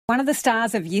One of the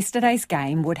stars of yesterday's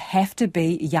game would have to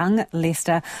be young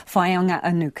Leicester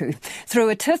Fainga'anuku. Through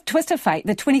a twist of fate,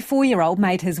 the 24-year-old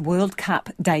made his World Cup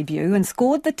debut and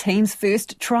scored the team's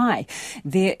first try.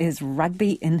 There is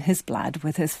rugby in his blood,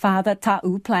 with his father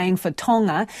Ta'u playing for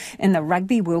Tonga in the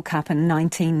Rugby World Cup in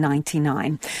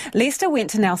 1999. Leicester went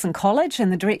to Nelson College,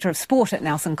 and the Director of Sport at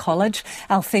Nelson College,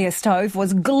 Althea Stove,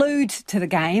 was glued to the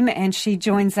game, and she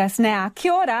joins us now.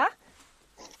 Kia ora.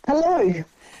 Hello.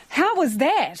 How was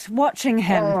that, watching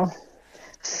him? Oh,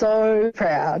 so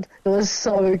proud. It was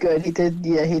so good. He did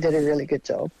a really good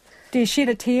job. Do you shed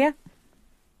a tear?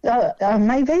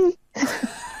 Maybe.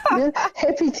 Yeah,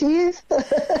 happy tears.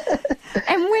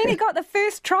 And when he got the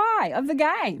first try of the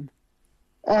game?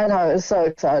 I know, it was so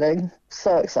exciting.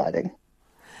 So exciting.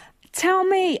 Tell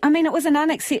me, I mean, it was an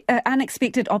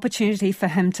unexpected opportunity for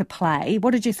him to play.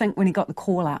 What did you think when he got the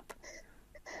call up?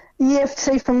 Yeah,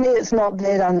 see, for me it's not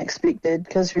that unexpected,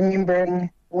 because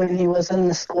remembering when he was in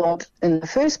the squad in the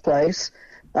first place,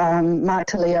 Mark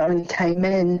Talia only came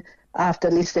in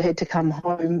after Leicester had to come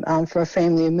home for a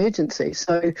family emergency.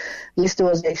 So Leicester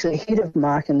was actually ahead of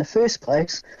Mark in the first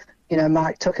place. You know,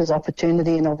 Mark took his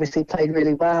opportunity and obviously played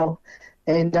really well.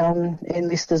 And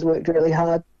Leicester's worked really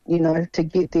hard, you know, to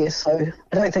get there. So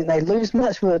I don't think they lose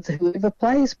much with whoever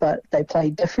plays, but they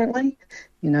play differently,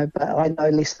 you know. But I know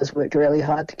Leicester's worked really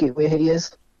hard to get where he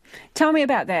is. Tell me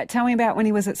about that. Tell me about when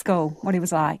he was at school, what he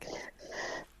was like.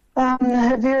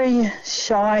 A very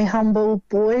shy, humble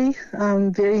boy,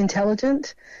 very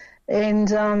intelligent.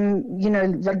 And, you know,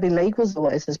 rugby league was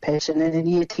always his passion. And in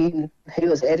year 10, he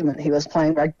was adamant he was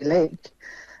playing rugby league.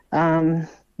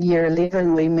 Year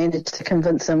 11, we managed to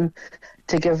convince him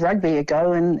to give rugby a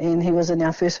go, and he was in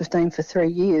our first 15 for 3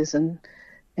 years and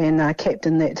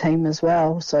captained that team as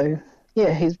well. So,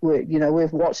 yeah, he's worked, you know,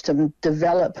 we've watched him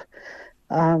develop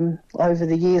over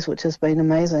the years, which has been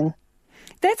amazing.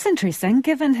 That's interesting,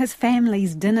 given his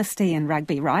family's dynasty in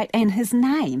rugby, right? And his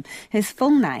name, his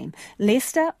full name,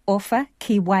 Leicester Offa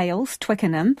Ki Wales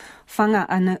Twickenham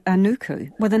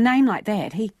Fainga'anuku. With a name like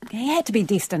that, he had to be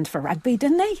destined for rugby,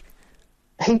 didn't he?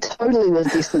 He totally was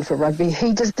destined for rugby.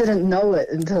 He just didn't know it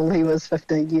until he was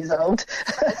 15 years old.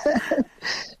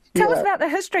 Tell us about the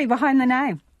history behind the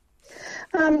name.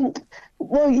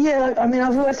 Well, yeah, I mean,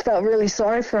 I've always felt really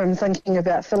sorry for him, thinking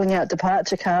about filling out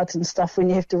departure cards and stuff when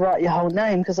you have to write your whole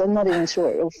name, because I'm not even sure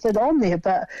it'll fit on there.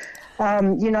 But,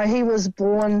 you know, he was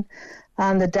born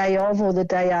the day of or the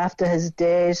day after his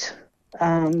dad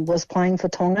was playing for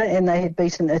Tonga, and they had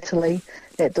beaten Italy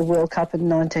at the World Cup in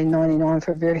 1999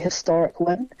 for a very historic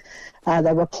win.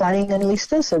 They were playing in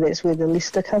Leicester, so that's where the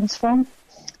Leicester comes from.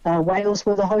 Wales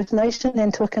were the host nation,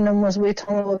 and Twickenham was where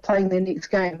Tonga were playing their next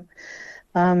game.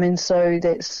 And so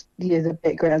that's, the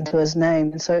background to his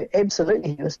name. And so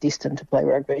absolutely he was destined to play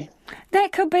rugby.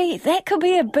 That could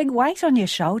be a big weight on your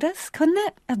shoulders, couldn't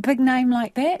it? A big name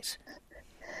like that?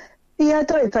 Yeah, I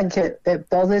don't think it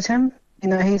bothered him. You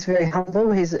know, he's very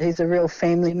humble. He's a real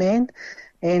family man,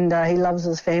 and he loves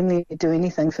his family. He'd do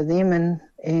anything for them.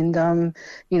 And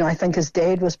you know, I think his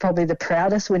dad was probably the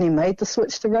proudest when he made the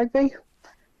switch to rugby.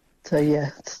 So, yeah.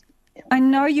 I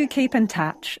know you keep in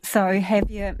touch, so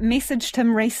have you messaged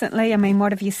him recently? I mean,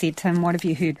 what have you said to him? What have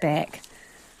you heard back?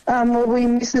 Well, we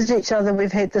messaged each other.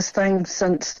 We've had this thing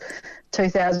since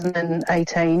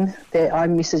 2018 that I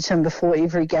message him before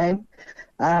every game.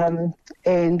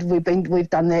 And we've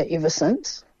done that ever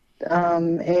since.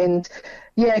 And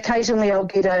yeah, occasionally I'll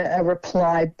get a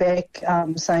reply back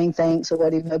saying thanks or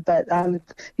whatever, but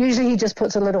usually he just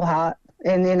puts a little heart,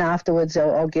 and then afterwards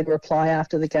I'll get a reply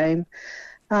after the game.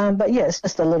 But yeah, it's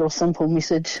just a little simple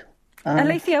message.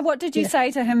 Alethea, what did you say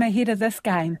to him ahead of this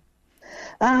game?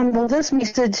 Well, this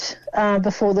message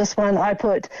before this one, I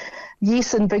put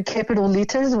yes in big capital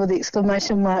letters with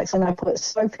exclamation marks, and I put,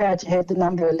 so proud to have the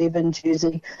number 11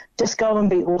 jersey. Just go and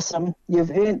be awesome.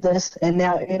 You've earned this, and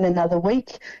now earn another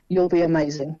week. You'll be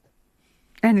amazing.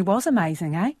 And he was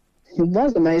amazing, eh? He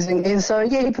was amazing. And so,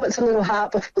 yeah, he puts a little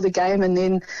heart before the game, and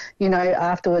then, you know,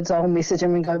 afterwards I'll message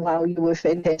him and go, wow, you were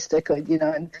fantastic, or, you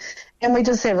know, and we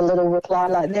just have a little reply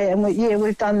like that. And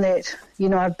we've done that. You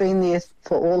know, I've been there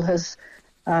for all his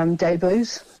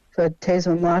debuts, for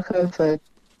Tasman Mako, for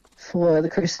the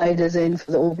Crusaders and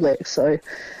for the All Blacks. So,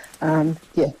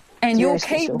 yeah. And you'll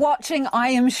keep watching, I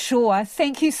am sure.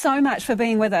 Thank you so much for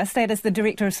being with us. That is the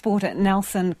Director of Sport at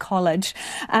Nelson College,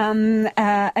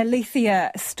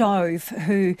 Alethea Stove,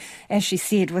 who, as she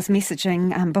said, was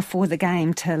messaging before the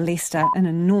game to Leicester, an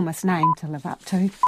enormous name to live up to.